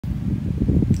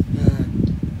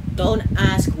Don't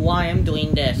ask why I'm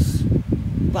doing this,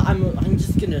 but I'm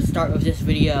just gonna start with this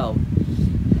video.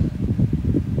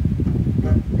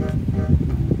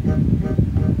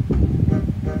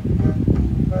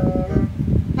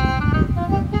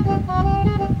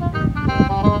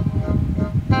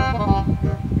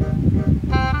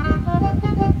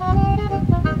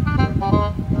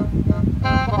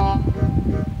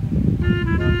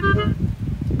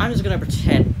 I'm just gonna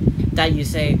pretend that you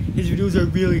say his videos are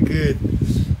really good.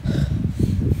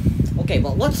 Okay,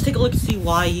 well, let's take a look and see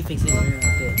why he thinks his videos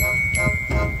are good.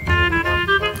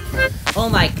 Oh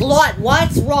my god,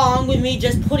 what's wrong with me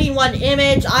just putting one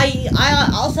image? I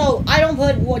don't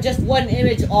put just one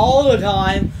image all the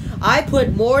time. I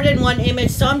put more than one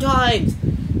image sometimes.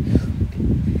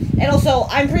 And also,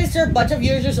 I'm pretty sure a bunch of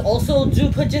users also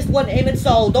do put just one image,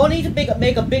 so don't need to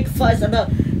make a big fuss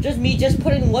about just me just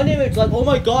putting one image. Like, oh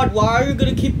my god, why are you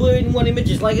gonna keep putting one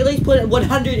images? Like, at least put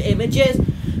 100 images?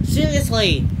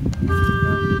 Seriously.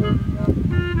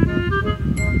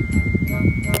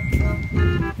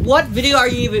 What video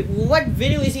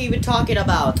is he even talking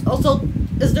about? Also,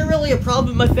 is there really a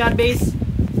problem with my fan base?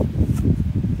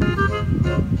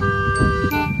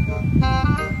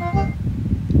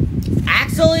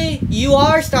 Actually, you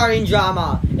are starting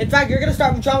drama. In fact, you're gonna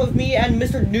start drama with me and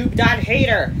Mr. Noob Dad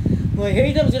Hater. Well,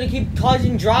 Hater's gonna keep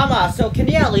causing drama, so can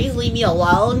you at least leave me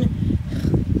alone?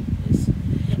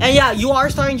 And yeah, you are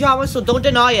starting drama, so don't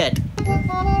deny it.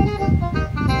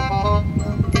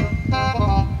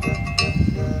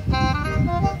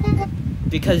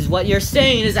 Because what you're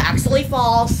saying is actually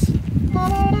false.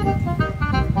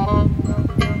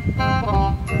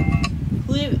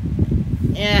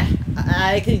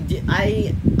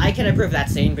 I can approve that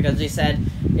saying because they said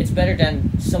it's better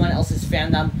than someone else's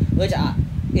fandom, which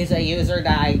is a user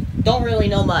that I don't really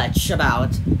know much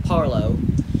about. Parlo.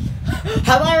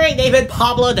 How about I name it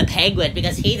Pablo the Penguin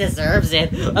because he deserves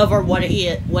it over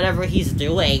whatever he's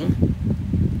doing.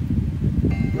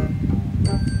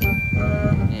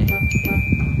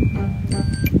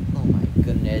 Oh my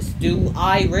goodness. Do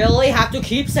I really have to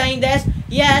keep saying this?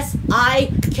 Yes,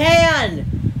 I can!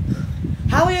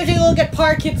 How are you taking a look at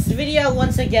Parkip's video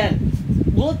once again?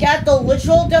 Look at the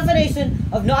literal definition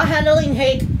of not handling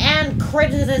hate and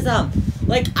criticism.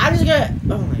 Like, I'm just gonna...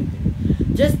 Oh my god.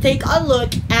 Just take a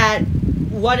look at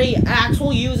what an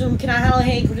actual user who cannot handle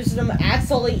hate and criticism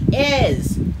actually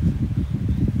is.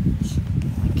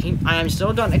 I am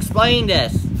still done explaining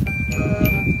this.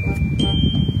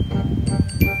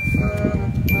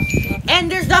 And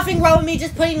there's nothing wrong with me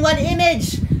just putting one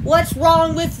image. What's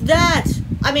wrong with that?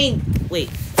 I mean, wait.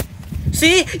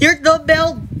 See? Your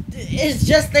thumbnail is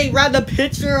just a random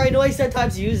picture. I know I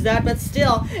sometimes use that, but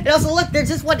still. And also, look, there's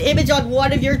just one image on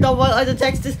one of your thumbnail and a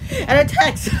text.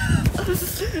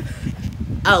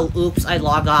 Oh, oops, I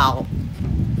logged out.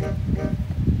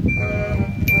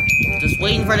 Just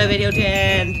waiting for the video to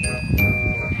end.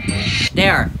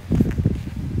 There.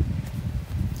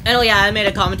 And oh yeah, I made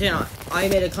a comment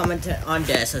on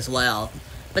this as well.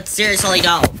 But seriously,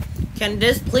 no. Can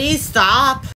this please stop?